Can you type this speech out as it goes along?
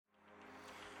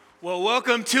Well,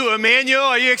 welcome to Emmanuel.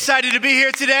 Are you excited to be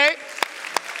here today?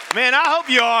 Man, I hope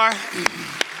you are.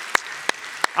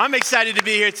 I'm excited to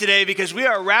be here today because we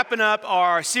are wrapping up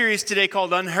our series today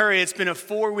called Unhurry. It's been a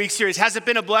 4-week series. Has it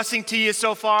been a blessing to you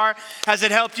so far? Has it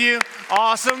helped you?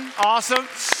 Awesome.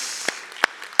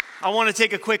 I want to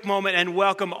take a quick moment and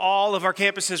welcome all of our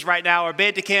campuses right now, our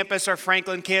Beta campus, our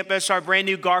Franklin campus, our brand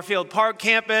new Garfield Park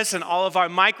campus, and all of our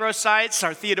microsites,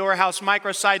 our Theodore House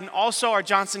microsite, and also our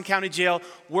Johnson County Jail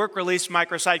work release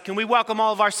microsite. Can we welcome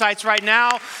all of our sites right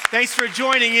now? Thanks for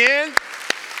joining in.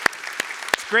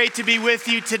 Great to be with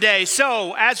you today.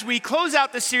 So, as we close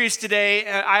out the series today,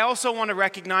 I also want to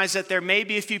recognize that there may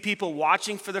be a few people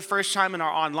watching for the first time in our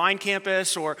online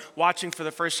campus or watching for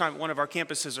the first time at one of our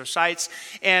campuses or sites.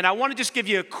 And I want to just give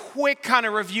you a quick kind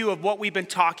of review of what we've been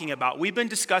talking about. We've been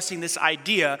discussing this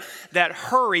idea that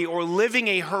hurry or living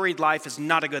a hurried life is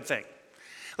not a good thing.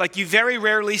 Like, you very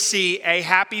rarely see a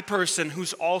happy person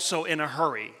who's also in a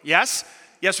hurry. Yes?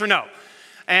 Yes or no?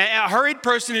 A hurried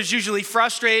person is usually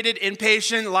frustrated,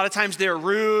 impatient. A lot of times they're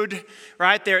rude,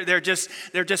 right? They're just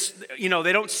they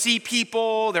don't see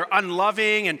people. They're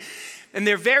unloving, and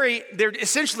they're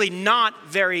essentially not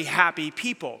very happy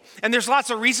people. And there's lots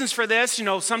of reasons for this. You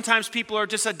know, sometimes people are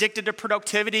just addicted to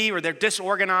productivity, or they're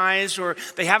disorganized, or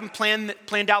they haven't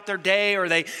planned out their day, or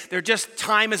they're just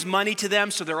time is money to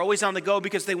them, so they're always on the go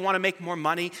because they want to make more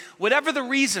money. Whatever the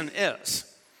reason is,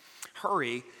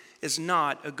 hurry is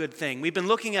not a good thing. We've been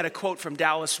looking at a quote from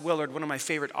Dallas Willard, one of my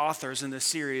favorite authors in this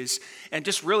series, and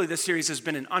just really this series has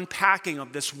been an unpacking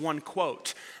of this one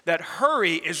quote, that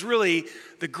hurry is really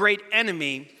the great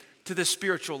enemy to the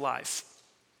spiritual life.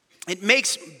 It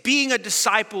makes being a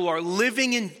disciple or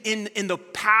living in the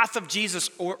path of Jesus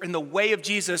or in the way of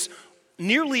Jesus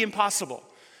nearly impossible.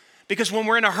 Because when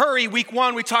we're in a hurry, week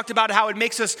 1, we talked about how it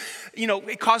makes us,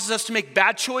 it causes us to make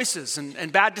bad choices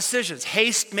and bad decisions.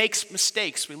 Haste makes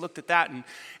mistakes. We looked at that in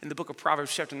the book of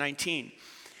Proverbs chapter 19.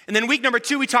 And then week number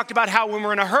 2, we talked about how when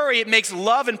we're in a hurry, it makes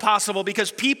love impossible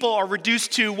because people are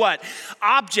reduced to what?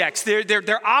 Objects.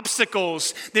 They're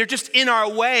obstacles. They're just in our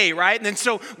way, right? And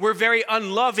so we're very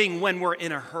unloving when we're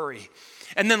in a hurry.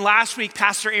 And then last week,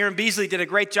 Pastor Aaron Beasley did a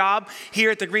great job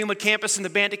here at the Greenwood campus and the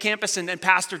Bandit campus, and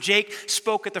Pastor Jake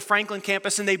spoke at the Franklin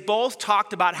campus, and they both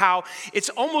talked about how it's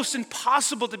almost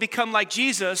impossible to become like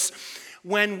Jesus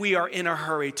when we are in a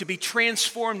hurry, to be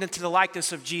transformed into the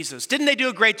likeness of Jesus. Didn't they do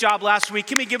a great job last week?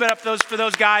 Can we give it up for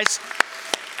those guys?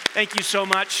 Thank you so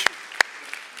much.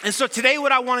 And so today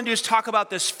what I want to do is talk about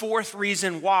this 4th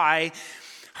reason why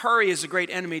hurry is a great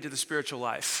enemy to the spiritual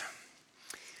life.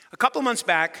 A couple months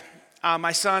back,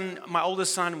 my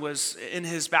oldest son was in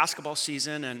his basketball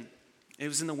season, and it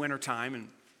was in the wintertime, and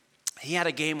he had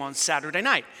a game on Saturday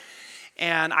night.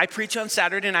 And I preach on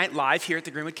Saturday night live here at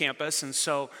the Greenwood campus, and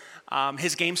so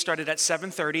his game started at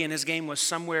 7:30, and his game was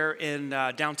somewhere in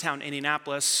downtown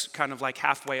Indianapolis, kind of like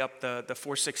halfway up the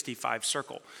 465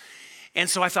 circle. And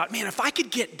so I thought, man, if I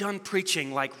could get done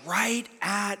preaching like right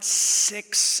at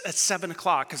 7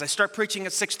 o'clock, because I start preaching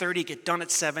at 6:30, get done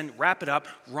at 7, wrap it up,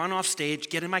 run off stage,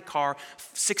 get in my car,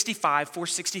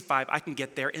 465, I can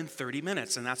get there in 30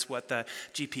 minutes. And that's what the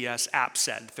GPS app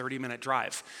said, 30-minute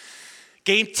drive.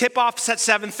 Game tip-off's at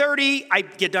 7:30, I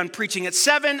get done preaching at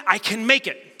 7, I can make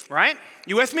it, right?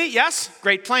 You with me? Yes?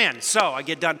 Great plan. So I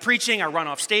get done preaching, I run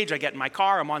off stage, I get in my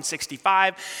car, I'm on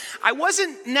 65. I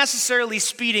wasn't necessarily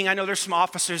speeding. I know there's some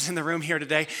officers in the room here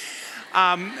today.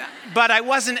 But I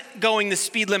wasn't going the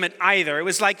speed limit either. It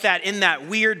was like that in that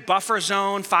weird buffer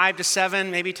zone, 5 to 7,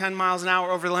 maybe 10 miles an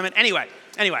hour over the limit. Anyway,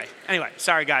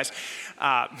 sorry guys.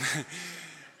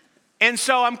 And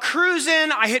so I'm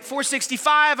cruising, I hit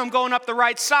 465, I'm going up the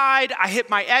right side, I hit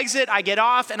my exit, I get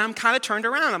off, and I'm kind of turned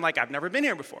around. I'm like, I've never been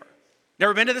here before.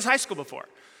 Never been to this high school before.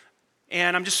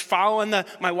 And I'm just following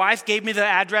my wife gave me the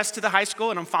address to the high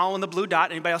school, and I'm following the blue dot.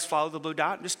 Anybody else follow the blue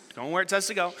dot? I'm just going where it says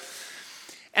to go.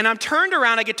 And I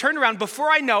get turned around.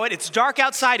 Before I know it, it's dark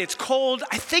outside, it's cold.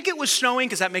 I think it was snowing,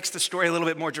 because that makes the story a little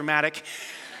bit more dramatic.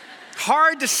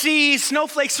 Hard to see,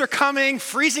 snowflakes are coming,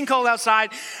 freezing cold outside,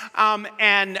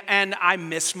 and I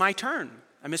missed my turn.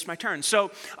 So,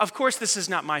 of course, this is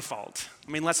not my fault.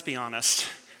 I mean, let's be honest,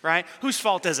 right? Whose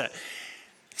fault is it?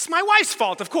 It's my wife's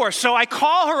fault, of course. So I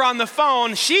call her on the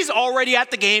phone. She's already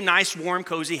at the game, nice, warm,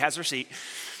 cozy, has her seat.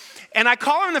 And I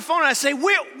call her on the phone and I say,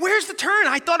 where's the turn?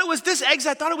 I thought it was this exit.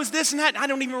 I thought it was this and that. I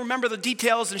don't even remember the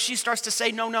details. And she starts to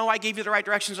say, no, I gave you the right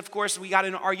directions. Of course, we got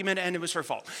in an argument and it was her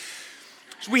fault.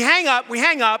 So we hang up,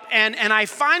 and I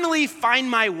finally find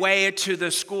my way to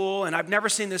the school, and I've never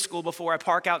seen this school before. I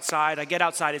park outside, I get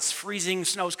outside, it's freezing,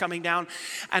 snow's coming down,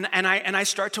 and I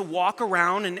start to walk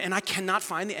around, and I cannot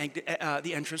find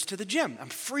the entrance to the gym. I'm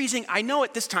freezing. I know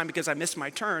at this time because I missed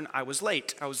my turn, I was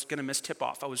late. I was gonna miss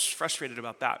tip-off. I was frustrated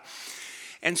about that.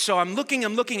 And so I'm looking,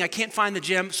 I can't find the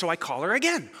gym, so I call her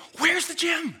again. Where's the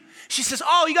gym? She says,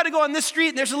 oh, you got to go on this street,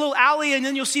 and there's a little alley, and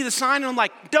then you'll see the sign. And I'm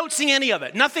like, don't see any of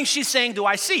it. Nothing she's saying do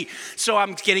I see. So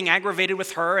I'm getting aggravated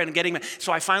with her and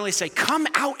so I finally say, come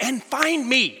out and find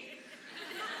me.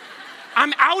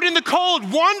 I'm out in the cold,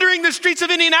 wandering the streets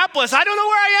of Indianapolis. I don't know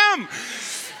where I am.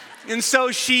 And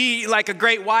so she, like a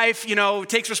great wife,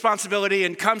 takes responsibility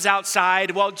and comes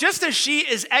outside. Well, just as she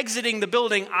is exiting the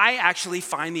building, I actually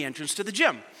find the entrance to the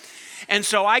gym. And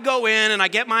so I go in and I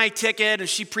get my ticket, and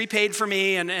she prepaid for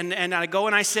me, and I go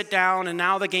and I sit down, and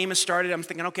now the game has started. I'm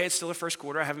thinking, okay, it's still the first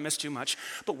quarter. I haven't missed too much.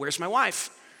 But where's my wife?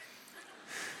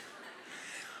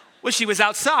 Well, she was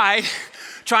outside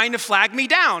trying to flag me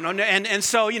down. And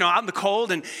so, out in the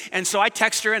cold. And so I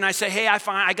text her and I say, hey,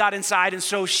 I got inside. And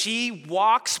so she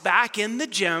walks back in the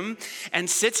gym and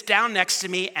sits down next to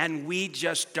me, and we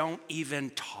just don't even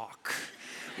talk.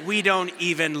 We don't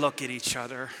even look at each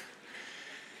other.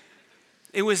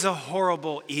 It was a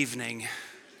horrible evening.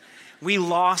 We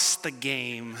lost the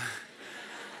game.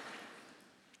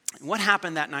 What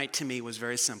happened that night to me was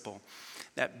very simple.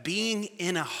 That being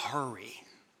in a hurry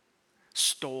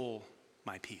stole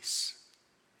my peace.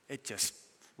 It just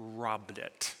robbed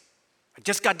it. I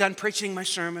just got done preaching my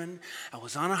sermon. I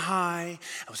was on a high.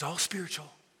 I was all spiritual.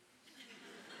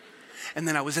 And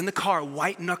then I was in the car,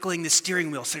 white-knuckling the steering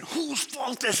wheel, saying, whose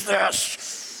fault is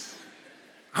this?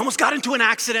 I almost got into an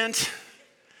accident.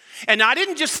 And I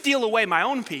didn't just steal away my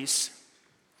own peace.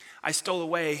 I stole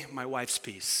away my wife's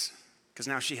peace, because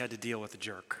now she had to deal with a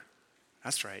jerk.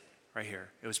 That's right here.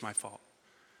 It was my fault.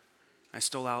 I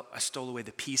stole away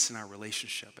the peace in our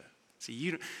relationship.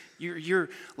 See, your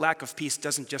lack of peace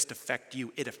doesn't just affect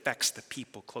you, it affects the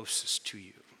people closest to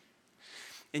you.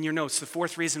 In your notes, the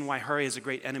fourth reason why hurry is a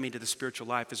great enemy to the spiritual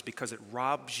life is because it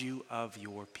robs you of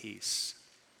your peace.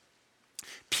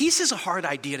 Peace is a hard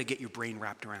idea to get your brain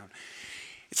wrapped around.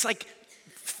 It's like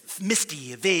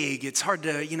misty, vague. It's hard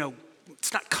to,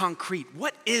 it's not concrete.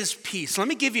 What is peace? Let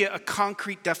me give you a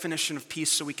concrete definition of peace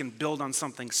so we can build on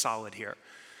something solid here.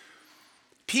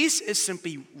 Peace is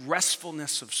simply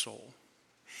restfulness of soul.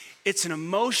 It's an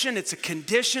emotion, it's a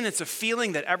condition, it's a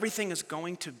feeling that everything is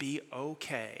going to be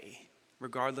okay,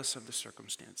 regardless of the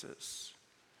circumstances.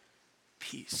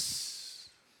 Peace.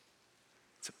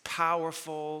 It's a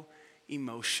powerful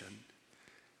emotion.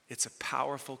 It's a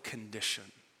powerful condition.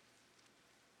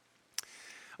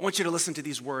 I want you to listen to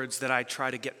these words that I try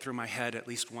to get through my head at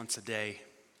least once a day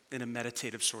in a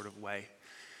meditative sort of way.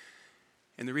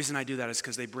 And the reason I do that is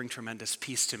because they bring tremendous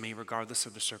peace to me regardless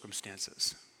of the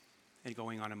circumstances and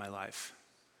going on in my life.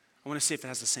 I want to see if it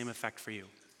has the same effect for you.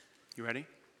 You ready?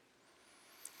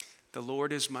 The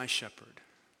Lord is my shepherd.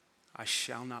 I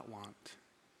shall not want.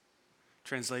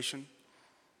 Translation,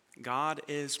 God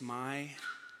is my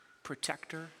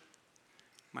protector,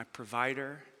 my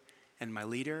provider, and my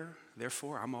leader.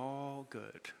 Therefore, I'm all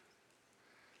good.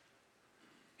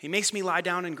 He makes me lie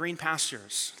down in green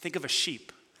pastures. Think of a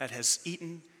sheep that has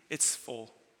eaten its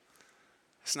full.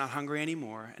 It's not hungry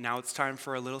anymore, and now it's time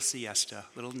for a little siesta,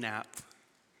 a little nap.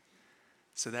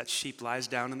 So that sheep lies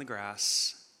down in the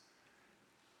grass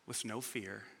with no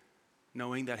fear,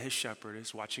 knowing that his shepherd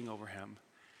is watching over him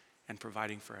and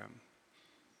providing for him.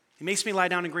 He makes me lie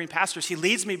down in green pastures. He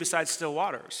leads me beside still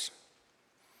waters.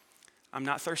 I'm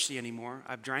not thirsty anymore.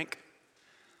 I've drank.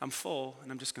 I'm full,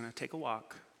 and I'm just going to take a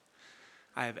walk.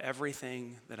 I have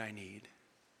everything that I need.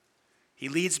 He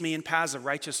leads me in paths of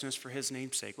righteousness for his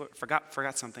name's sake. Look,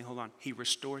 forgot something. Hold on. He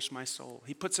restores my soul.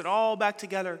 He puts it all back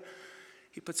together.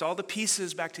 He puts all the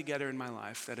pieces back together in my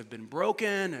life that have been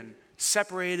broken and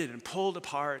separated and pulled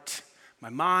apart. My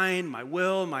mind, my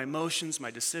will, my emotions,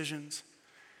 my decisions.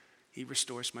 He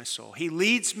restores my soul. He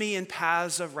leads me in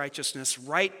paths of righteousness,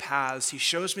 right paths. He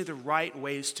shows me the right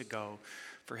ways to go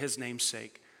for his name's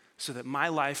sake, so that my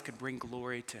life could bring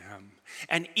glory to him.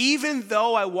 And even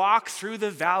though I walk through the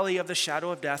valley of the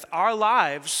shadow of death, our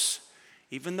lives,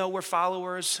 even though we're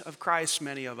followers of Christ,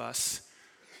 many of us,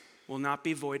 will not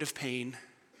be void of pain.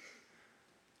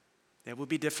 There will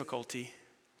be difficulty,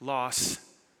 loss,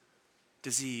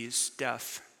 disease,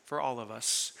 death for all of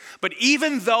us. But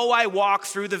even though I walk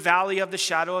through the valley of the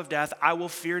shadow of death, I will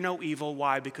fear no evil.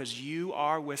 Why? Because you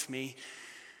are with me.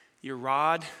 Your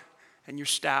rod and your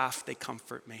staff, they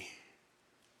comfort me.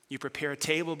 You prepare a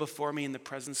table before me in the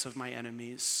presence of my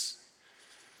enemies.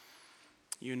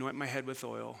 You anoint my head with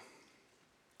oil.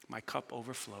 My cup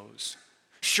overflows.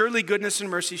 Surely goodness and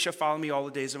mercy shall follow me all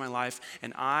the days of my life,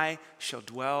 and I shall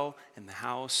dwell in the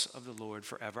house of the Lord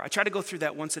forever. I try to go through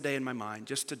that once a day in my mind,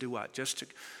 just to do what? Just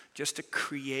to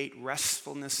create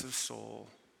restfulness of soul,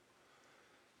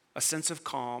 a sense of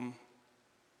calm,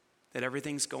 that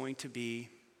everything's going to be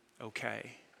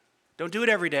okay. Don't do it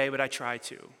every day, but I try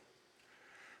to.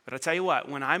 But I tell you what,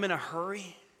 when I'm in a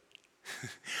hurry,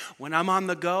 when I'm on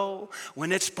the go,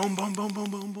 when it's boom, boom, boom, boom,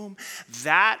 boom, boom,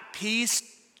 that peace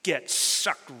gets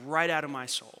sucked right out of my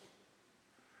soul.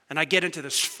 And I get into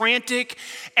this frantic,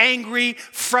 angry,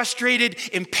 frustrated,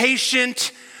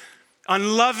 impatient,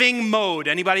 unloving mode.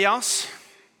 Anybody else?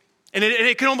 And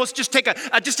it can almost just take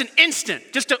just an instant,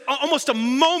 almost a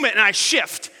moment, and I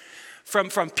shift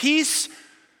from peace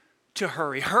to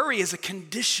hurry. Hurry is a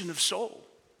condition of soul.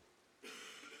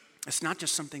 It's not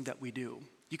just something that we do.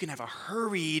 You can have a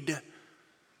hurried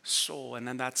soul, and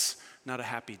then that's not a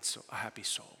happy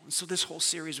soul. And so this whole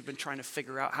series, we've been trying to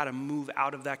figure out how to move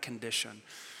out of that condition.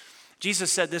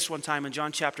 Jesus said this one time in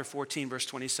John chapter 14, verse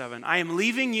 27, I am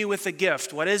leaving you with a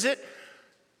gift. What is it?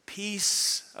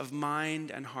 Peace of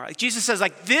mind and heart. Jesus says,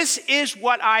 this is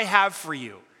what I have for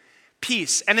you.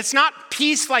 Peace. And it's not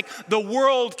peace like the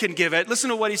world can give it. Listen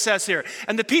to what he says here.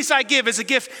 And the peace I give is a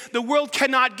gift the world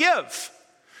cannot give.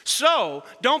 So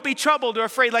don't be troubled or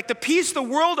afraid. Like the peace the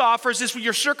world offers is when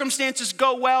your circumstances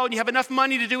go well and you have enough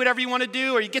money to do whatever you want to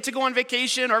do, or you get to go on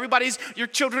vacation, or your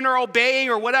children are obeying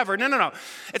or whatever. No.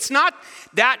 It's not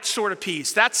that sort of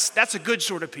peace. That's a good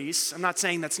sort of peace. I'm not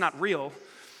saying that's not real.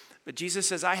 But Jesus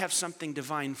says, I have something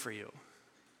divine for you.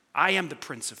 I am the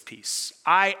Prince of Peace.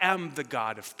 I am the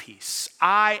God of peace.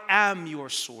 I am your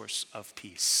source of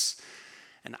peace.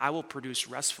 And I will produce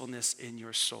restfulness in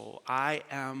your soul. I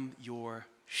am your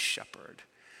shepherd.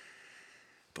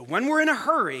 But when we're in a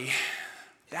hurry,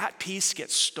 that peace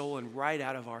gets stolen right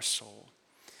out of our soul.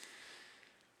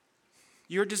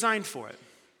 You're designed for it.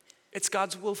 It's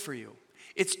God's will for you.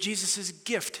 It's Jesus'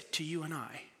 gift to you and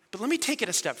I. But let me take it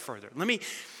a step further. Let me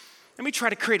try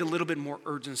to create a little bit more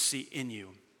urgency in you.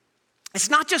 It's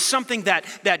not just something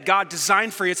that God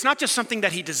designed for you. It's not just something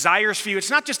that he desires for you. It's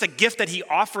not just a gift that he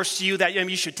offers to you that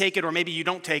you should take it or maybe you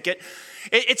don't take it.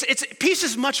 Peace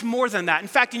is much more than that. In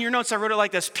fact, in your notes, I wrote it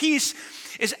like this. Peace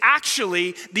is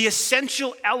actually the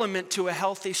essential element to a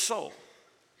healthy soul.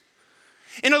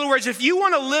 In other words, if you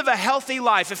want to live a healthy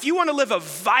life, if you want to live a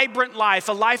vibrant life,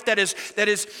 a life that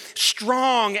is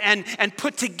strong and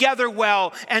put together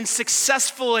well and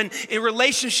successful in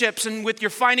relationships and with your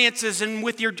finances and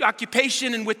with your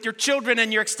occupation and with your children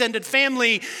and your extended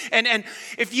family, and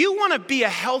if you want to be a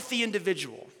healthy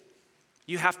individual,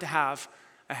 you have to have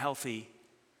a healthy,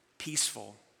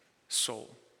 peaceful soul.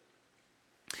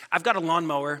 I've got a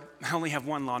lawnmower. I only have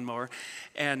one lawnmower,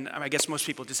 and I guess most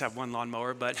people just have one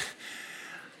lawnmower, but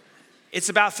it's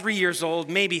about 3 years old,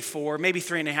 maybe 4, maybe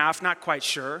 3.5, not quite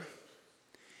sure.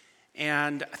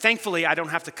 And thankfully, I don't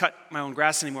have to cut my own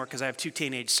grass anymore because I have 2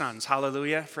 teenage sons.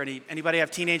 Hallelujah. For anybody have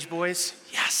teenage boys?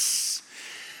 Yes.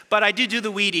 But I do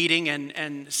the weed eating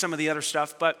and some of the other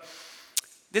stuff. But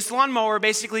this lawnmower,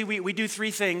 basically, we do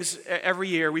 3 things every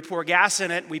year. We pour gas in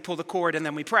it, we pull the cord, and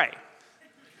then we pray.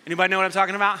 Anybody know what I'm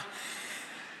talking about?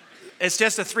 It's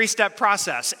just a 3-step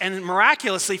process. And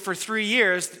miraculously, for 3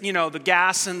 years, the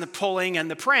gas and the pulling and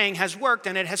the praying has worked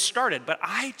and it has started. But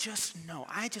I just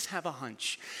have a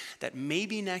hunch that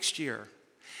maybe next year,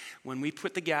 when we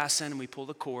put the gas in and we pull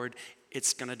the cord,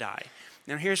 it's going to die.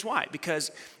 Now, here's why.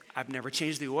 Because I've never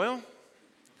changed the oil.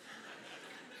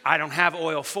 I don't have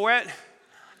oil for it.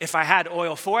 If I had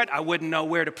oil for it, I wouldn't know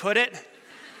where to put it.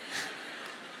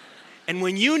 And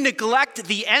when you neglect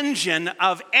the engine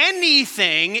of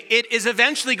anything, it is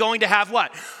eventually going to have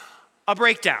what? A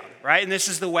breakdown, right? And this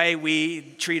is the way we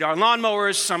treat our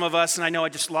lawnmowers, some of us, and I know I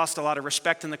just lost a lot of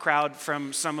respect in the crowd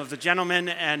from some of the gentlemen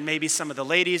and maybe some of the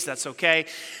ladies. That's okay.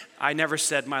 I never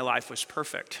said my life was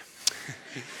perfect.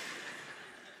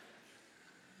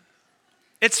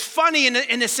 It's funny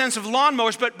in the sense of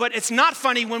lawnmowers, but it's not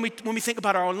funny when we think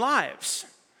about our own lives.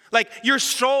 Like your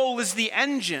soul is the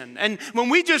engine. And when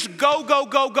we just go,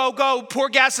 pour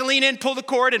gasoline in, pull the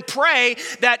cord and pray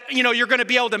that, you're going to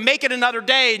be able to make it another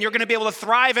day and you're going to be able to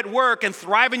thrive at work and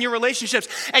thrive in your relationships.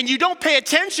 And you don't pay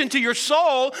attention to your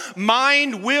soul,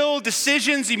 mind, will,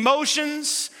 decisions,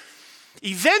 emotions.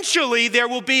 Eventually, there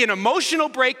will be an emotional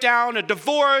breakdown, a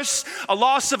divorce, a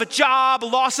loss of a job, a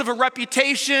loss of a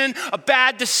reputation, a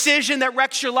bad decision that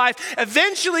wrecks your life.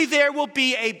 Eventually, there will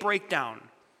be a breakdown.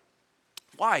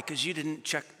 Why? Because you didn't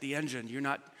check the engine. You're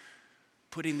not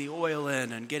putting the oil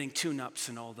in and getting tune-ups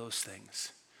and all those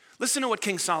things. Listen to what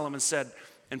King Solomon said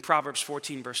in Proverbs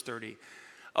 14, verse 30.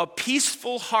 a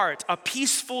peaceful heart, a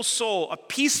peaceful soul, a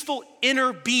peaceful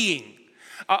inner being,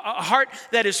 a heart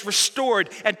that is restored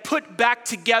and put back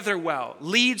together well,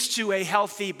 leads to a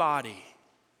healthy body.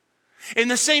 In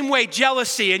the same way,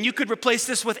 jealousy, and you could replace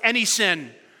this with any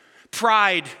sin,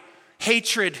 pride,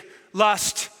 hatred,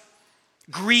 lust,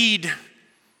 greed,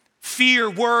 fear,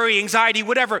 worry, anxiety,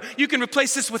 whatever. You can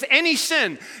replace this with any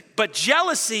sin, but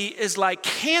jealousy is like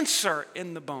cancer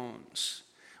in the bones.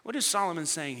 What is Solomon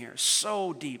saying here?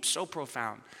 So deep, so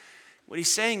profound. What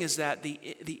he's saying is that the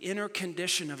inner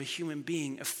condition of a human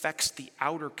being affects the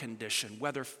outer condition,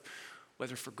 whether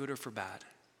for good or for bad.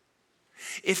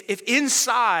 If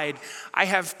inside I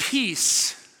have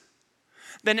peace,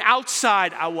 then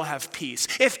outside I will have peace.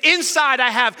 If inside I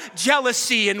have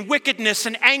jealousy and wickedness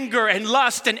and anger and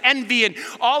lust and envy and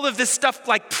all of this stuff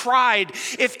like pride,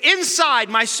 if inside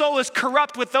my soul is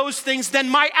corrupt with those things, then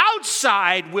my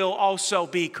outside will also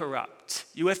be corrupt.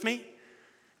 You with me?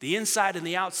 The inside and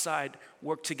the outside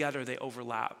work together, they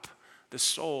overlap. The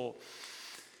soul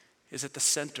is at the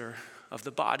center of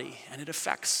the body, and it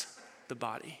affects the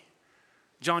body.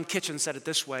 John Kitchen said it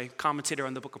this way, commentator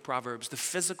on the book of Proverbs: the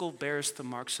physical bears the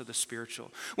marks of the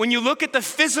spiritual. When you look at the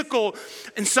physical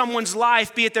in someone's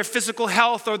life, be it their physical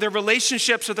health or their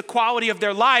relationships or the quality of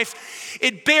their life,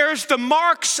 it bears the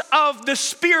marks of the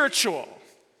spiritual.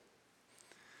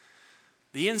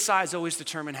 The insides always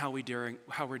determine how we're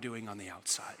doing on the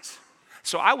outsides.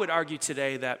 So I would argue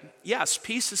today that, yes,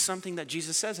 peace is something that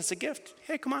Jesus says it's a gift.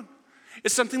 Hey, come on.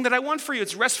 It's something that I want for you.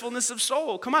 It's restfulness of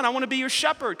soul. Come on, I want to be your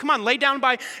shepherd. Come on, lay down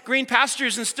by green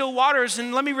pastures and still waters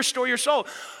and let me restore your soul.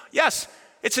 Yes,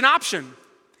 it's an option.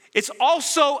 It's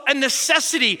also a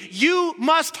necessity. You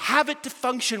must have it to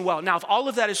function well. Now, if all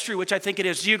of that is true, which I think it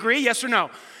is, do you agree? Yes or no?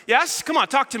 Yes? Come on,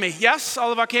 talk to me. Yes,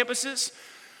 all of our campuses?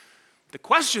 The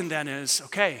question then is,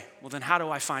 okay, well then how do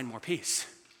I find more peace?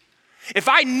 If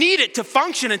I need it to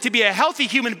function and to be a healthy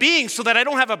human being so that I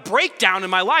don't have a breakdown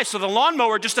in my life, so the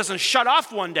lawnmower just doesn't shut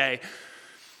off one day,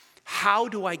 how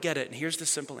do I get it? And here's the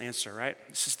simple answer, right?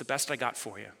 This is the best I got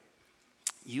for you.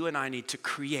 You and I need to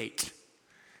create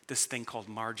this thing called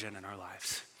margin in our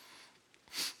lives.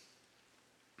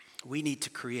 We need to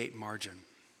create margin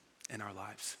in our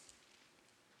lives.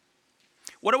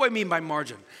 What do I mean by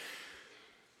margin?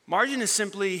 Margin is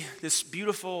simply this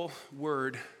beautiful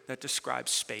word that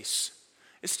describes space.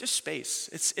 It's just space.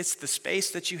 It's the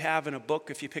space that you have in a book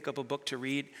if you pick up a book to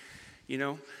read. You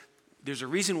know, there's a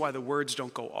reason why the words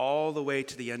don't go all the way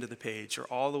to the end of the page or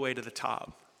all the way to the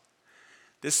top.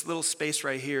 This little space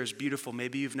right here is beautiful.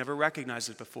 Maybe you've never recognized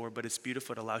it before, but it's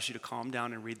beautiful. It allows you to calm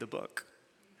down and read the book.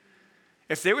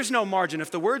 If there was no margin,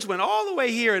 if the words went all the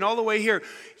way here and all the way here,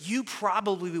 you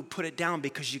probably would put it down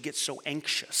because you get so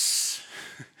anxious.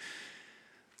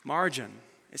 Margin,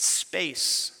 it's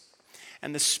space.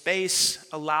 And the space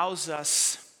allows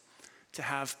us to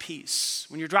have peace.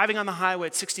 When you're driving on the highway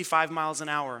at 65 miles an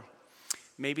hour,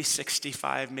 maybe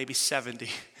 65, maybe 70,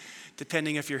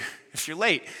 depending if you're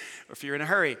late or if you're in a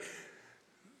hurry,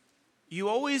 you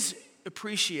always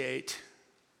appreciate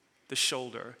the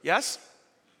shoulder. Yes?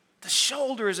 The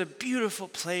shoulder is a beautiful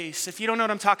place. If you don't know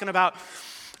what I'm talking about,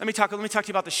 let me talk to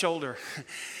you about the shoulder.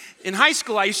 In high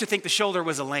school, I used to think the shoulder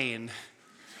was a lane.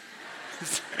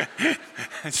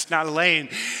 It's not a lane.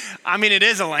 I mean, it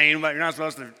is a lane, but you're not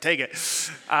supposed to take it.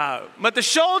 But the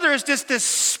shoulder is just this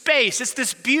space. It's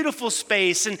this beautiful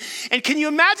space. And can you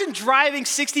imagine driving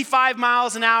 65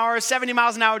 miles an hour, 70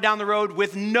 miles an hour down the road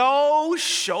with no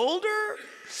shoulder?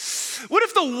 What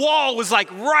if the wall was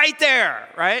like right there,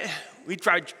 right? We'd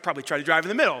probably try to drive in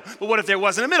the middle. But what if there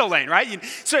wasn't a middle lane, right?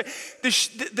 So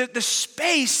the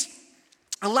space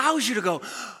allows you to go,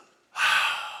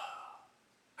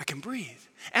 I can breathe.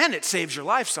 And it saves your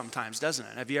life sometimes, doesn't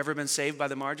it? Have you ever been saved by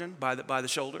the margin, by the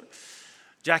shoulder?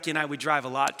 Jackie and I, we drive a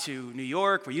lot to New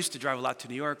York. We used to drive a lot to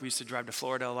New York. We used to drive to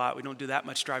Florida a lot. We don't do that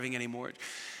much driving anymore.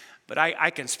 But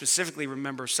I can specifically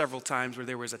remember several times where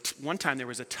one time there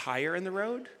was a tire in the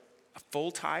road, a full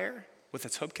tire with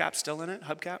its hubcap still in it,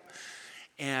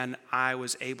 and I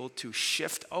was able to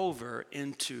shift over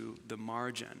into the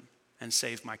margin and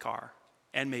save my car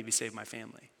and maybe save my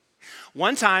family.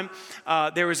 One time,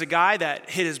 there was a guy that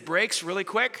hit his brakes really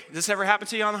quick. Does this ever happen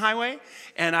to you on the highway?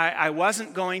 And I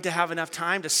wasn't going to have enough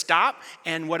time to stop.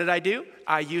 And what did I do?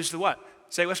 I used the what?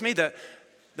 Say it with me. The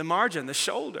margin, the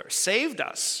shoulder, saved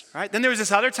us, right? Then there was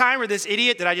this other time where this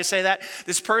idiot, did I just say that?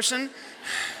 This person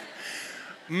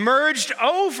merged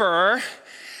over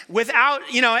without,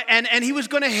 and he was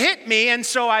going to hit me. And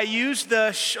so I used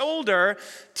the shoulder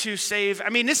to save.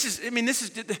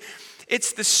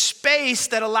 It's the space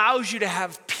that allows you to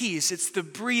have peace. It's the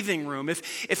breathing room.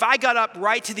 If I got up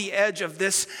right to the edge of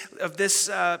this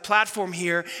platform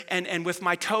here and with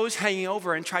my toes hanging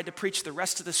over and tried to preach the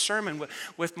rest of the sermon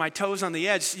with my toes on the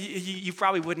edge, you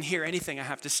probably wouldn't hear anything I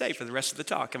have to say for the rest of the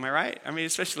talk. Am I right? I mean,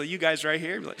 especially you guys right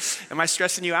here. Am I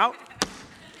stressing you out?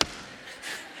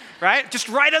 Right? Just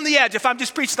right on the edge. If I'm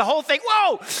just preaching the whole thing,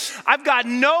 whoa, I've got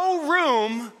no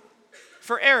room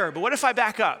for error. But what if I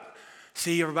back up?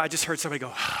 See, everybody, I just heard somebody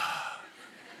go,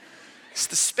 it's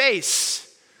the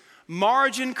space.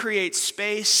 Margin creates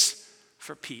space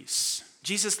for peace.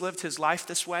 Jesus lived his life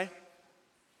this way.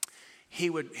 He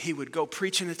would go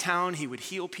preach in a town, he would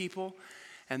heal people,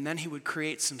 and then he would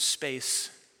create some space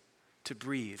to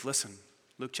breathe. Listen,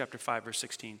 Luke chapter 5, verse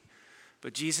 16.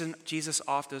 But Jesus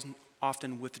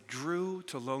often withdrew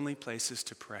to lonely places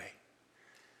to pray.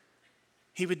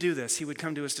 He would do this. He would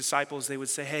come to his disciples. They would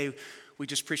say, hey, we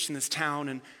just preached in this town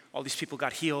and all these people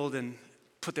got healed and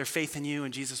put their faith in you.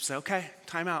 And Jesus would say, okay,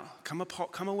 time out.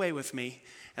 Come away with me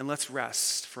and let's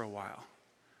rest for a while.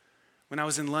 When I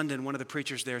was in London, one of the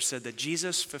preachers there said that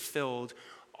Jesus fulfilled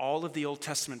all of the Old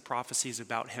Testament prophecies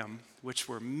about him, which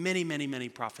were many, many, many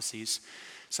prophecies.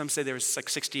 Some say there was like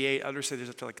 68, others say there's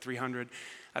up to like 300.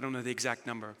 I don't know the exact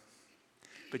number.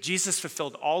 But Jesus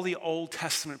fulfilled all the Old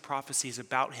Testament prophecies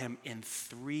about him in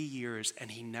 3 years, and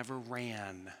he never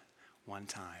ran one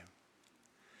time.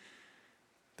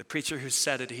 The preacher who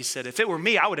said it, he said, if it were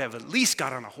me, I would have at least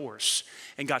got on a horse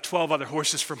and got 12 other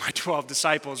horses for my 12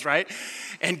 disciples, right?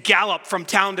 And gallop from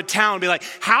town to town and be like,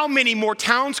 how many more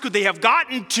towns could they have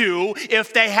gotten to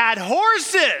if they had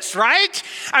horses, right?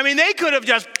 I mean, they could have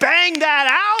just banged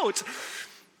that out.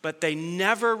 But they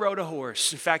never rode a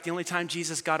horse. In fact, the only time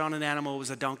Jesus got on an animal was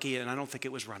a donkey, and I don't think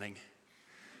it was running.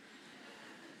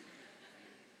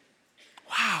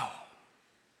 Wow.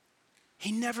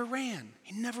 He never ran.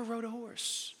 He never rode a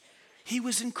horse. He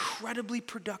was incredibly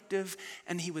productive,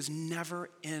 and he was never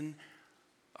in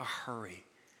a hurry.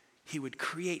 He would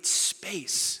create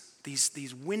space,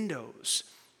 these windows,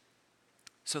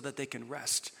 so that they can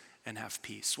rest and have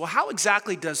peace. Well, how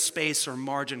exactly does space or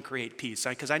margin create peace?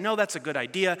 Because I know that's a good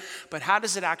idea, but how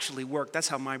does it actually work? That's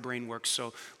how my brain works.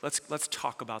 So let's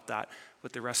talk about that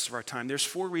with the rest of our time. There's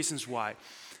 4 reasons why.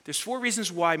 There's 4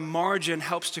 reasons why margin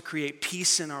helps to create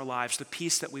peace in our lives, the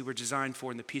peace that we were designed for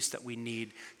and the peace that we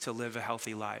need to live a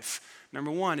healthy life.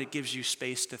 Number 1, it gives you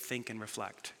space to think and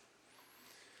reflect.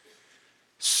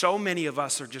 So many of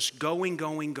us are just going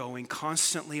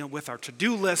constantly with our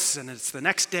to-do lists, and it's the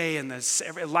next day, and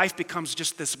life becomes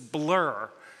just this blur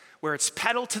where it's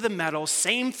pedal to the metal,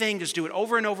 same thing, just do it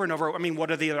over and over and over. I mean,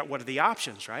 what are the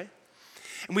options, right?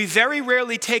 And we very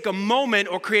rarely take a moment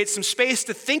or create some space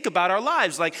to think about our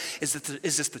lives. Like, is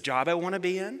this the job I want to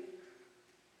be in?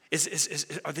 Is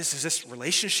this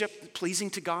relationship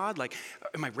pleasing to God? Like,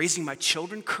 am I raising my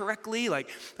children correctly? Like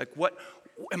what?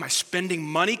 Am I spending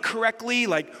money correctly?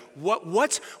 Like,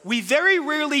 we very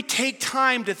rarely take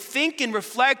time to think and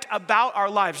reflect about our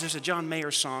lives. There's a John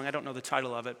Mayer song, I don't know the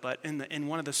title of it, but in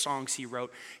one of the songs he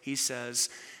wrote, he says,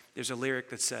 there's a lyric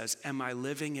that says, am I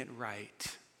living it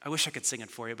right? I wish I could sing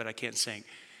it for you, but I can't sing.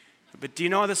 But do you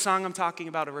know the song I'm talking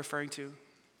about or referring to?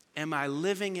 Am I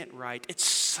living it right? It's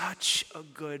such a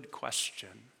good question.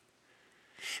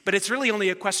 But it's really only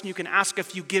a question you can ask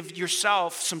if you give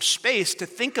yourself some space to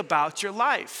think about your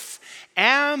life.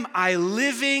 Am I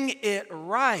living it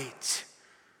right?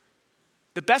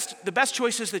 The best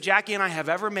choices that Jackie and I have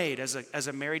ever made as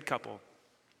a married couple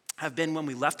have been when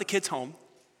we left the kids home.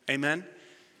 Amen?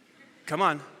 Come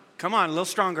on, a little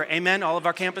stronger. Amen, all of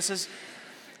our campuses.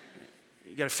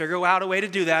 You got to figure out a way to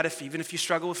do that. Even if you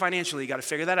struggle with financially, you got to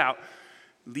figure that out.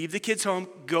 Leave the kids home,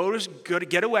 go to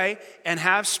get away and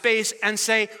have space and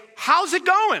say, how's it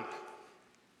going?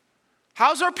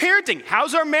 How's our parenting?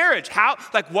 How's our marriage?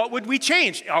 What would we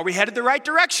change? Are we headed the right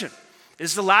direction?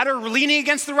 Is the ladder leaning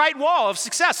against the right wall of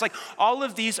success? Like, all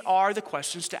of these are the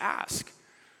questions to ask.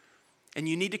 And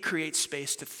you need to create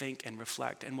space to think and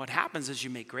reflect. And what happens is you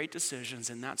make great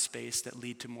decisions in that space that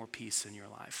lead to more peace in your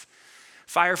life.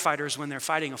 Firefighters, when they're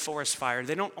fighting a forest fire,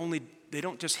 they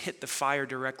don't just hit the fire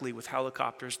directly with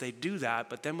helicopters. They do that,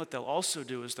 but then what they'll also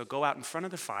do is they'll go out in front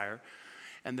of the fire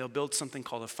and they'll build something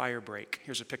called a fire break.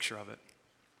 Here's a picture of it.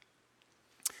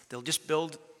 They'll just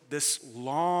build this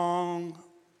long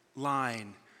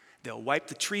line. They'll wipe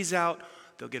the trees out.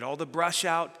 They'll get all the brush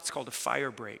out. It's called a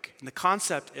fire break. And the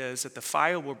concept is that the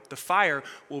fire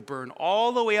will burn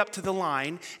all the way up to the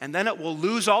line, and then it will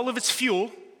lose all of its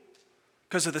fuel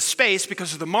because of the space,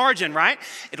 because of the margin, right?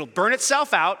 It'll burn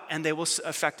itself out, and they will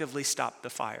effectively stop the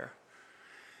fire.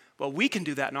 Well, we can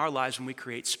do that in our lives when we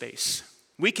create space.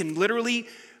 We can literally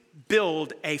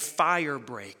build a fire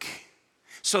break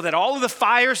so that all of the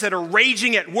fires that are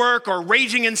raging at work or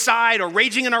raging inside or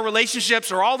raging in our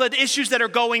relationships or all the issues that are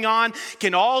going on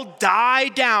can all die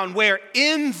down where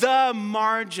in the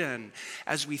margin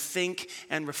as we think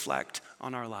and reflect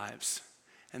on our lives.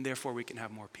 And therefore we can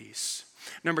have more peace.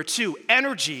 Number 2,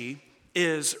 energy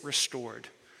is restored.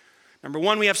 Number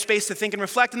 1, we have space to think and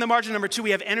reflect in the margin. Number 2,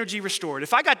 we have energy restored.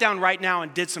 If I got down right now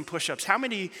and did some push-ups, how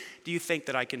many do you think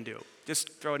that I can do?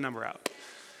 Just throw a number out.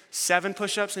 7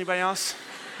 push-ups, anybody else?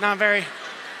 Not very.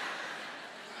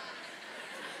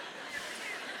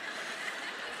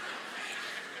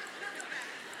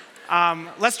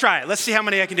 Let's try it. Let's see how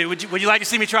many I can do. Would you like to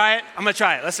see me try it? I'm gonna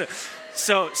try it. Let's do it.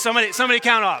 So somebody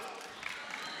count off.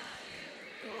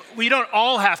 Well, you don't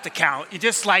all have to count. You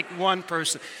just like one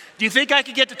person. Do you think I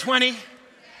could get to 20? Yes.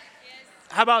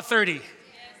 How about 30? Yes.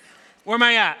 Where am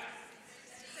I at?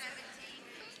 17.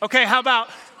 Okay, how about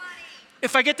 20.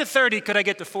 If I get to 30, could I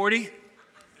get to 40?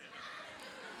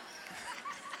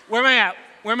 Where am I at?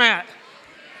 Where am I at? I don't know,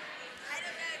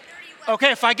 31.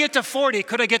 Okay, if I get to 40,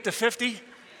 could I get to 50? 40.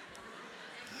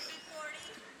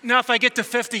 Now, if I get to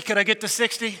 50, could I get to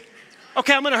 60?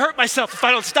 Okay, I'm gonna hurt myself if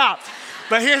I don't stop.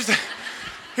 But here's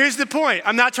the point.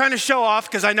 I'm not trying to show off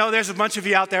because I know there's a bunch of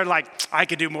you out there like, I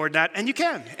could do more than that. And you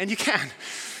can.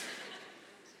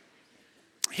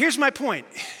 Here's my point.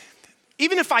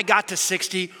 Even if I got to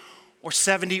 60 or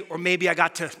 70 or maybe I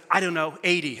got to,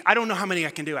 80. I don't know how many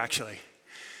I can do actually.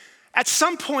 At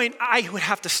some point, I would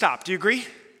have to stop. Do you agree?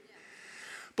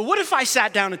 But what if I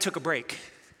sat down and took a break?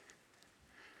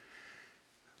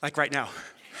 Like right now.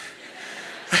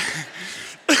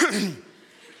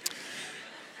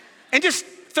 And just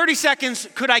 30 seconds,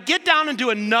 could I get down and do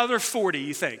another 40,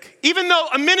 you think? Even though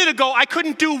a minute ago I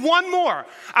couldn't do one more.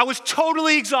 I was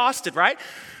totally exhausted, right?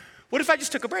 What if I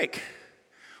just took a break?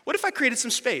 What if I created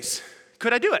some space?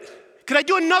 Could I do it? Could I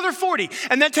do another 40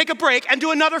 and then take a break and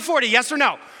do another 40, yes or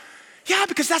no? Yeah,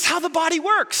 because that's how the body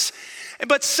works.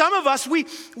 But some of us, we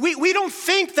don't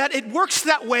think that it works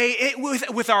that way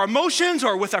with our emotions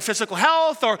or with our physical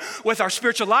health or with our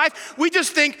spiritual life. We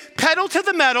just think, pedal to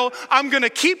the metal, I'm gonna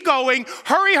keep going,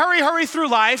 hurry through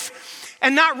life,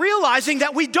 and not realizing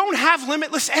that we don't have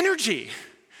limitless energy.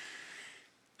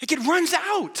 Like it runs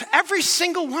out. Every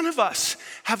single one of us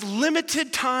have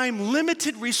limited time,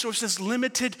 limited resources,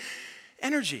 limited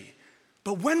energy.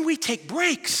 But when we take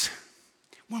breaks,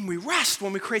 when we rest,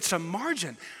 when we create some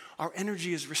margin, our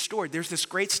energy is restored. There's this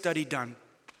great study done.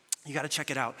 You got to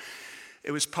check it out.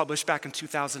 It was published back in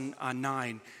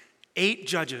 2009. 8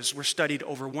 judges were studied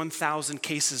over 1,000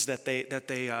 cases that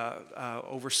they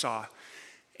oversaw.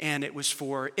 And it was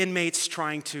for inmates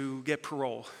trying to get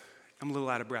parole. I'm a little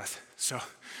out of breath, so.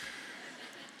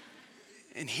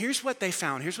 And here's what they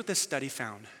found. Here's what this study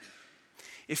found.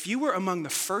 If you were among the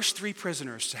first 3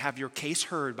 prisoners to have your case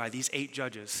heard by these 8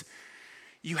 judges,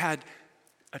 you had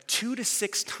a 2 to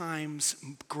 6 times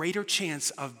greater chance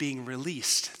of being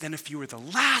released than if you were the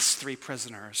last 3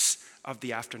 prisoners of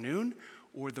the afternoon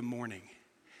or the morning.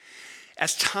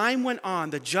 As time went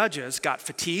on, the judges got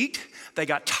fatigued, they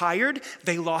got tired,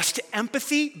 they lost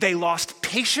empathy, they lost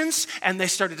patience, and they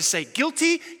started to say,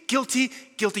 guilty, guilty,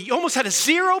 guilty. You almost had a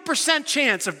 0%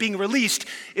 chance of being released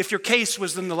if your case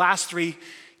was in the last 3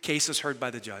 cases heard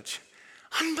by the judge.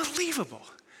 Unbelievable.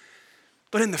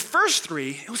 But in the first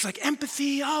 3, it was like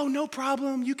empathy, oh, no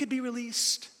problem, you could be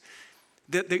released.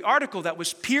 The article that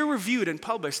was peer-reviewed and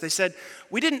published, they said,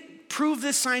 we didn't prove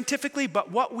this scientifically, but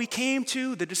what we came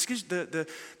to,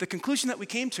 the conclusion that we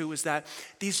came to was that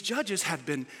these judges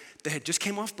they had just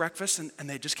came off breakfast and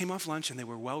they just came off lunch and they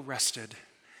were well rested.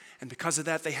 And because of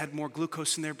that, they had more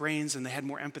glucose in their brains and they had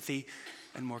more empathy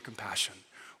and more compassion.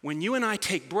 When you and I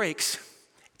take breaks,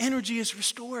 energy is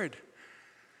restored.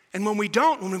 And when we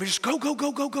don't, when we just go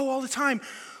all the time,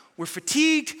 we're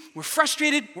fatigued, we're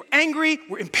frustrated, we're angry,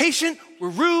 we're impatient, we're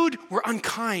rude, we're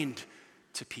unkind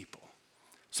to people.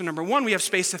 So number 1, we have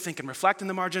space to think and reflect in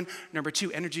the margin. Number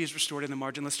 2, energy is restored in the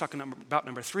margin. Let's talk about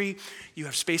number 3. You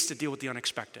have space to deal with the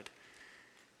unexpected.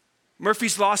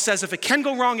 Murphy's Law says if it can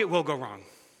go wrong, it will go wrong.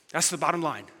 That's the bottom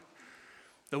line.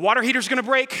 The water heater's gonna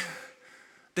break.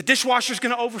 The dishwasher's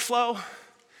gonna overflow,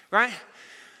 right?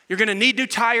 You're gonna need new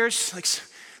tires.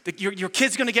 Your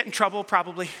kid's gonna get in trouble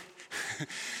probably.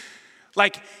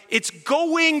 It's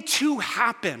going to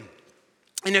happen.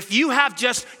 And if you have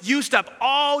just used up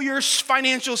all your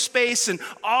financial space and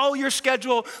all your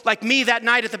schedule, like me that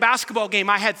night at the basketball game,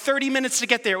 I had 30 minutes to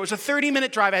get there. It was a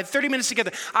 30-minute drive. I had 30 minutes to get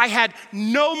there. I had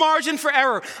no margin for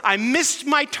error. I missed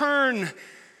my turn.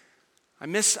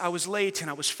 I was late and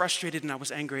I was frustrated and I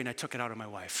was angry and I took it out on my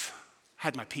wife. I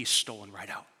had my peace stolen right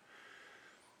out.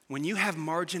 When you have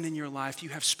margin in your life, you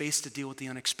have space to deal with the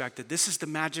unexpected. This is the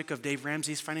magic of Dave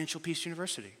Ramsey's Financial Peace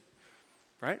University,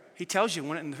 right? He tells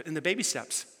you in the baby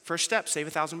steps. First step, save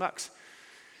 $1,000.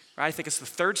 Right? I think it's the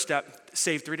third step,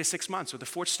 save 3 to 6 months. Or the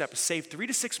fourth step is save 3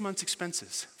 to 6 months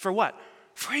expenses. For what?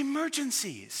 For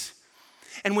emergencies.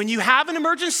 And when you have an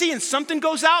emergency and something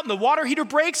goes out and the water heater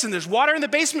breaks and there's water in the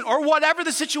basement or whatever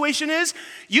the situation is,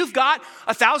 you've got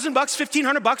 $1,000,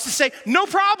 $1,500 to say, no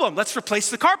problem. Let's replace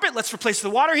the carpet, let's replace the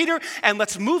water heater, and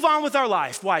let's move on with our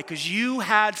life. Why? Because you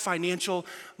had financial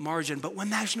margin. But when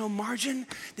there's no margin,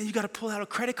 then you got to pull out a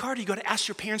credit card, you got to ask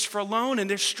your parents for a loan, and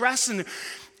there's stress and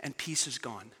peace is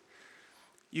gone.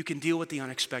 You can deal with the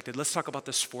unexpected. Let's talk about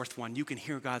this fourth one. You can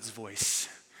hear God's voice.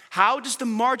 How does the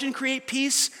margin create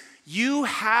peace? You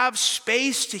have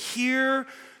space to hear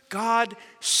God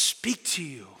speak to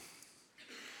you.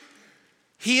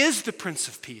 He is the Prince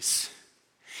of Peace.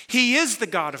 He is the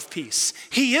God of peace.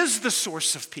 He is the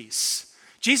source of peace.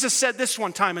 Jesus said this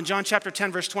one time in John chapter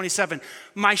 10, verse 27,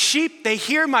 my sheep, they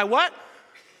hear my what?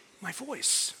 My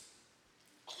voice.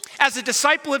 As a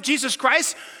disciple of Jesus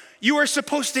Christ, you are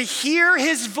supposed to hear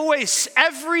his voice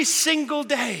every single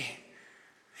day.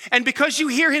 And because you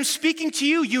hear him speaking to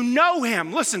you, you know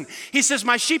him. Listen, he says,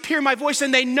 my sheep hear my voice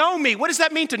and they know me. What does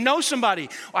that mean to know somebody?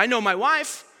 Well, I know my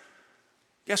wife.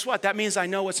 Guess what? That means I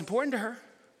know what's important to her.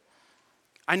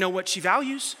 I know what she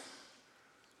values.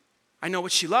 I know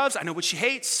what she loves. I know what she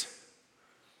hates.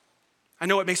 I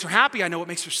know what makes her happy. I know what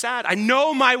makes her sad. I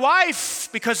know my wife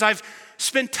because I've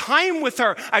spent time with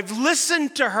her. I've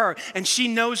listened to her and she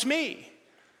knows me.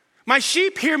 My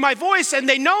sheep hear my voice and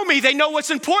they know me. They know what's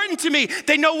important to me.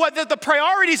 They know what the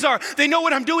priorities are. They know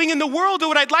what I'm doing in the world or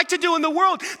what I'd like to do in the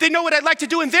world. They know what I'd like to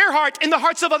do in their heart, in the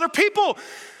hearts of other people.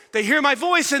 They hear my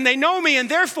voice and they know me, and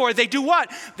therefore they do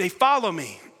what? They follow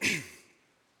me. They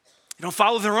don't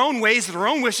follow their own ways, their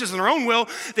own wishes, and their own will.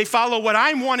 They follow what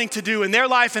I'm wanting to do in their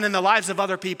life and in the lives of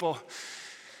other people.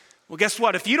 Well, guess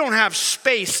what? If you don't have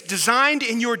space designed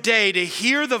in your day to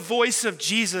hear the voice of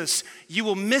Jesus, you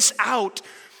will miss out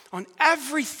on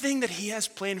everything that he has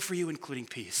planned for you, including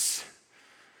peace.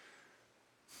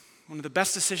 One of the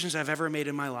best decisions I've ever made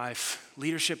in my life,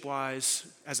 leadership-wise,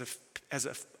 as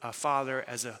a father,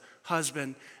 as a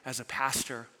husband, as a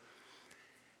pastor,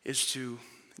 is to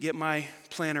get my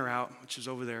planner out, which is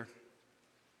over there,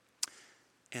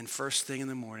 and first thing in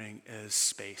the morning is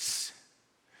space.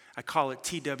 I call it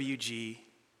TWG,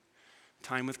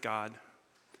 time with God.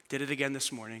 Did it again this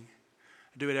morning.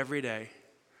 I do it every day.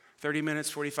 30 minutes,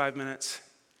 45 minutes.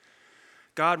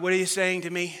 God, what are you saying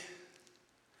to me?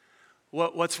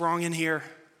 What's wrong in here?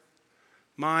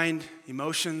 Mind,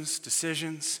 emotions,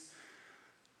 decisions.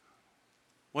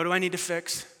 What do I need to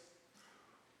fix?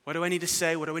 What do I need to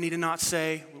say? What do I need to not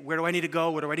say? Where do I need to go?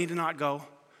 Where do I need to not go?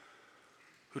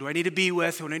 Who do I need to be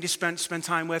with? Who do I need to spend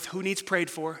time with? Who needs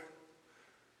prayed for?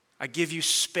 I give you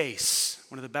space.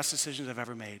 One of the best decisions I've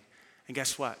ever made. And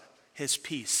guess what? His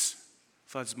peace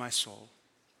floods my soul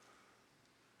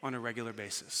on a regular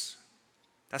basis.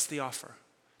 That's the offer.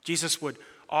 Jesus would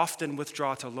often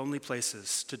withdraw to lonely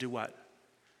places to do what?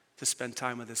 To spend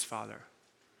time with his Father,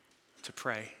 to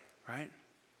pray, right?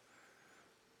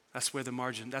 That's where the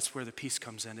margin, that's where the peace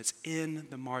comes in. It's in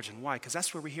the margin. Why? Because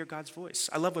that's where we hear God's voice.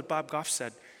 I love what Bob Goff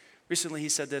said. Recently he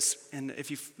said this, and if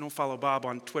you don't follow Bob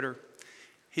on Twitter,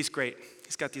 he's great.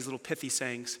 He's got these little pithy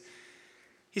sayings.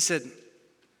 He said,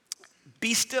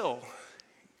 be still,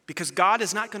 because God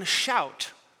is not going to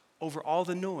shout over all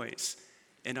the noise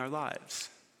in our lives.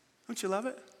 Don't you love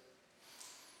it?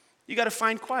 You got to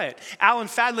find quiet. Alan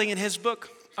Fadling, in his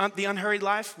book, The Unhurried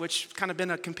Life, which kind of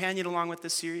been a companion along with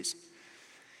this series,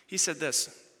 he said this: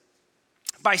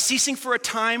 by ceasing for a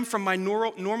time from my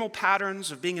normal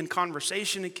patterns of being in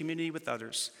conversation and community with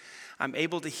others, I'm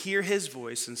able to hear his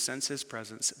voice and sense his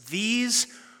presence. These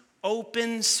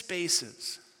open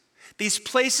spaces, these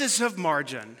places of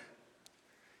margin,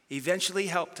 eventually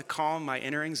help to calm my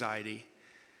inner anxiety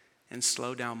and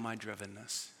slow down my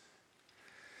drivenness.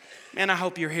 Man, I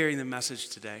hope you're hearing the message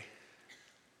today.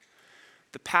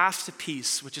 The path to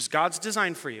peace, which is God's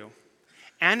design for you,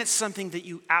 and it's something that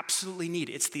you absolutely need.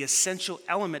 It's the essential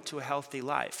element to a healthy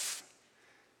life.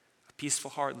 A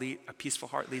peaceful heart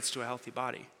leads to a healthy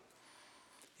body.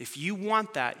 If you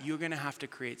want that, you're going to have to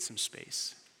create some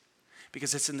space,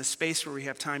 because it's in the space where we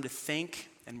have time to think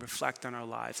and reflect on our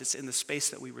lives. It's in the space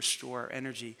that we restore our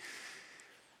energy.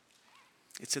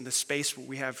 It's in the space where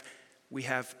we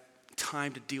have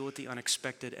time to deal with the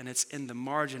unexpected, and it's in the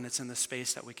margin, it's in the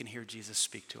space that we can hear Jesus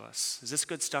speak to us. Is this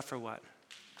good stuff or what?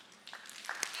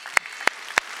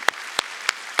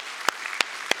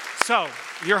 So,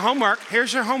 your homework,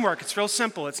 here's your homework. It's real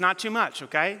simple. It's not too much,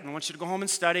 okay? I don't want you to go home and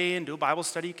study and do a Bible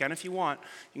study. You can if you want.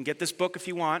 You can get this book if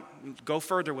you want. Go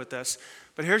further with this.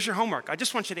 But here's your homework. I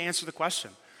just want you to answer the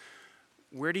question.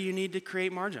 Where do you need to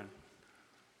create margin?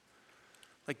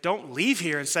 Like, don't leave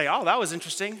here and say, oh, that was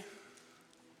interesting.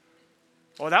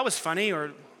 Oh, that was funny.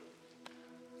 Or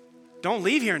don't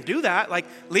leave here and do that. Like,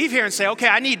 leave here and say, okay,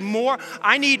 I need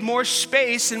more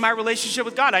space in my relationship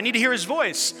with God. I need to hear his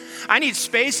voice. I need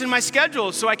space in my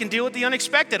schedule so I can deal with the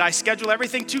unexpected. I schedule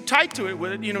everything too tight to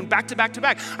it, back to back to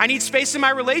back. I need space in my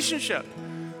relationship.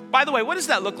 By the way, what does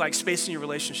that look like, space in your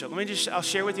relationship? I'll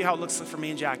share with you how it looks for me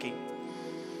and Jackie.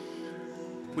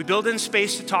 We build in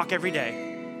space to talk every day.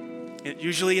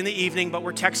 Usually in the evening, but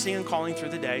we're texting and calling through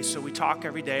the day, so we talk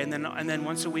every day, and then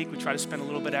once a week we try to spend a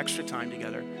little bit extra time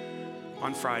together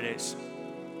on Fridays.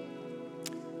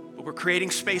 But we're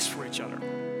creating space for each other.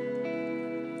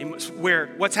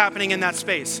 What's happening in that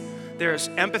space? There's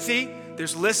empathy,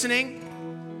 there's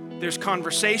listening, there's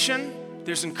conversation,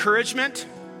 there's encouragement,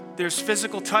 there's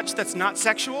physical touch that's not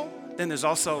sexual, then there's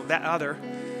also that other.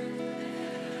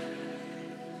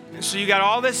 And so you got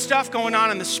all this stuff going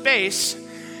on in the space.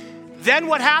 Then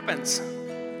what happens?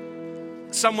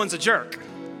 Someone's a jerk,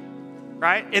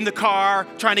 right? In the car,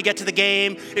 trying to get to the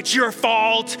game. It's your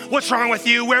fault. What's wrong with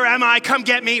you? Where am I? Come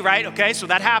get me, right? Okay, so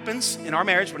that happens in our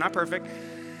marriage. We're not perfect.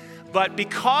 But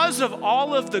because of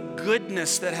all of the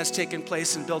goodness that has taken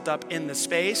place and built up in the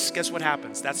space, guess what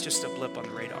happens? That's just a blip on the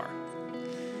radar.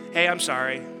 Hey, I'm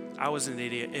sorry. I was an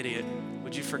idiot.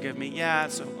 Would you forgive me? Yeah,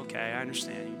 it's okay. I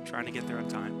understand. You're trying to get there on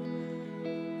time.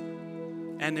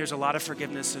 And there's a lot of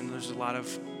forgiveness and there's a lot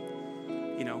of,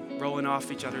 rolling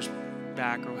off each other's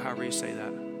back or however you say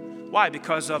that. Why?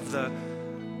 Because of the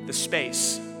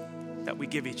space that we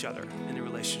give each other in the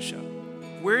relationship.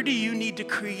 Where do you need to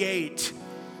create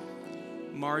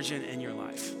margin in your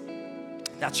life?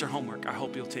 That's your homework. I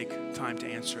hope you'll take time to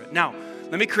answer it. Now,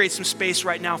 let me create some space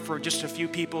right now for just a few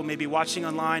people, maybe watching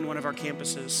online, one of our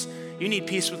campuses. You need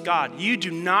peace with God. You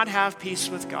do not have peace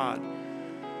with God.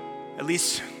 At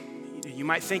least you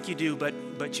might think you do,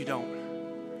 but you don't.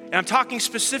 And I'm talking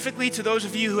specifically to those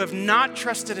of you who have not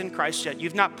trusted in Christ yet.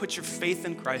 You've not put your faith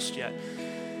in Christ yet.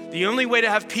 The only way to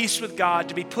have peace with God,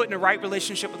 to be put in a right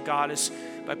relationship with God, is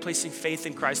by placing faith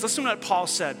in Christ. Listen to what Paul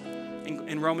said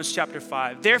in Romans chapter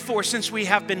 5. Therefore, since we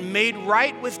have been made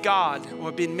right with God,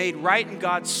 or been made right in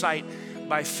God's sight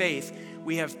by faith,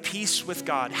 we have peace with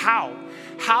God. How?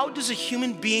 How does a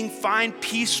human being find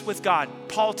peace with God?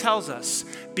 Paul tells us,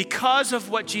 because of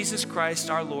what Jesus Christ,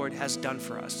 our Lord, has done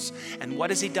for us. And what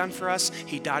has he done for us?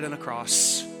 He died on a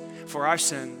cross for our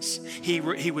sins. He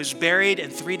was buried,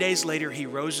 and 3 days later, he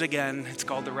rose again. It's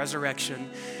called the resurrection.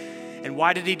 And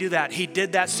why did he do that? He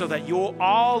did that so that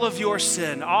all of your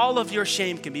sin, all of your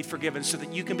shame can be forgiven, so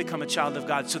that you can become a child of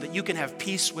God, so that you can have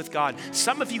peace with God.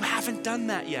 Some of you haven't done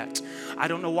that yet. I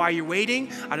don't know why you're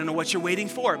waiting. I don't know what you're waiting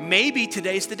for. Maybe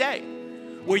today's the day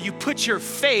where you put your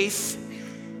faith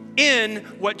in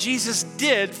what Jesus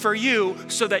did for you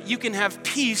so that you can have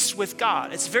peace with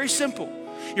God. It's very simple.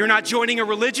 You're not joining a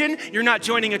religion. You're not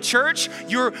joining a church.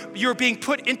 You're being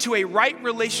put into a right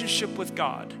relationship with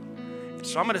God.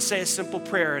 So I'm going to say a simple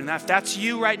prayer, and if that's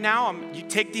you right now, you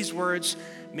take these words,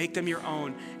 make them your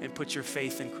own, and put your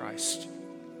faith in Christ.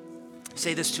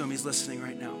 Say this to him. He's listening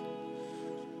right now.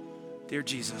 Dear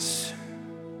Jesus,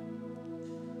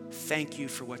 thank you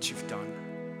for what you've done.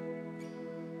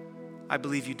 I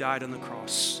believe you died on the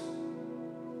cross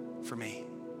for me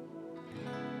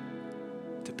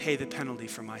to pay the penalty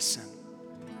for my sin.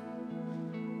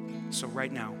 So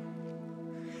right now,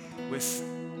 with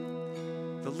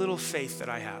the little faith that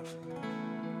I have,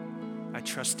 I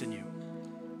trust in you.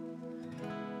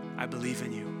 I believe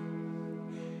in you.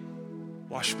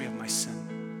 Wash me of my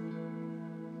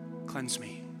sin. Cleanse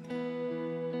me.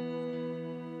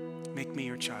 Make me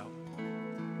your child.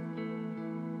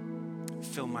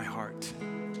 Fill my heart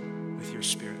with your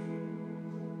spirit.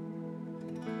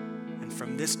 And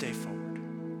from this day forward,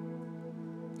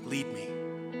 lead me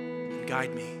and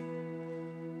guide me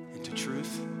into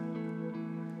truth,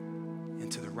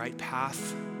 into the right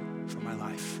path for my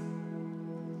life.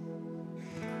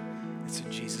 It's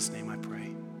in Jesus' name I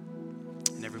pray.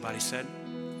 And everybody said,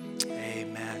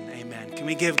 amen, amen. Can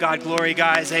we give God glory,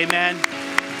 guys? Amen.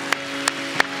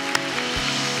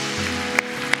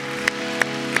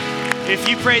 If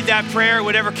you prayed that prayer,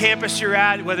 whatever campus you're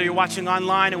at, whether you're watching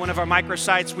online at one of our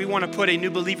microsites, we want to put a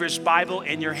New Believer's Bible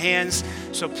in your hands.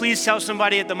 So please tell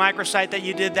somebody at the microsite that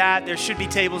you did that. There should be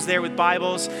tables there with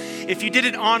Bibles. If you did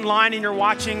it online and you're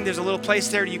watching, there's a little place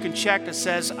there you can check that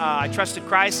says, I trusted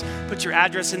Christ. Put your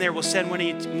address in there. We'll send one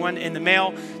in the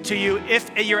mail to you. If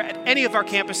you're at any of our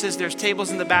campuses, there's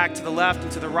tables in the back to the left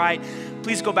and to the right.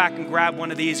 Please go back and grab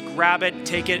one of these. Grab it,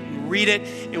 take it, and read it.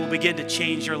 It will begin to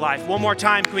change your life. One more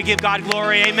time, can we give God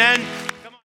glory? Amen.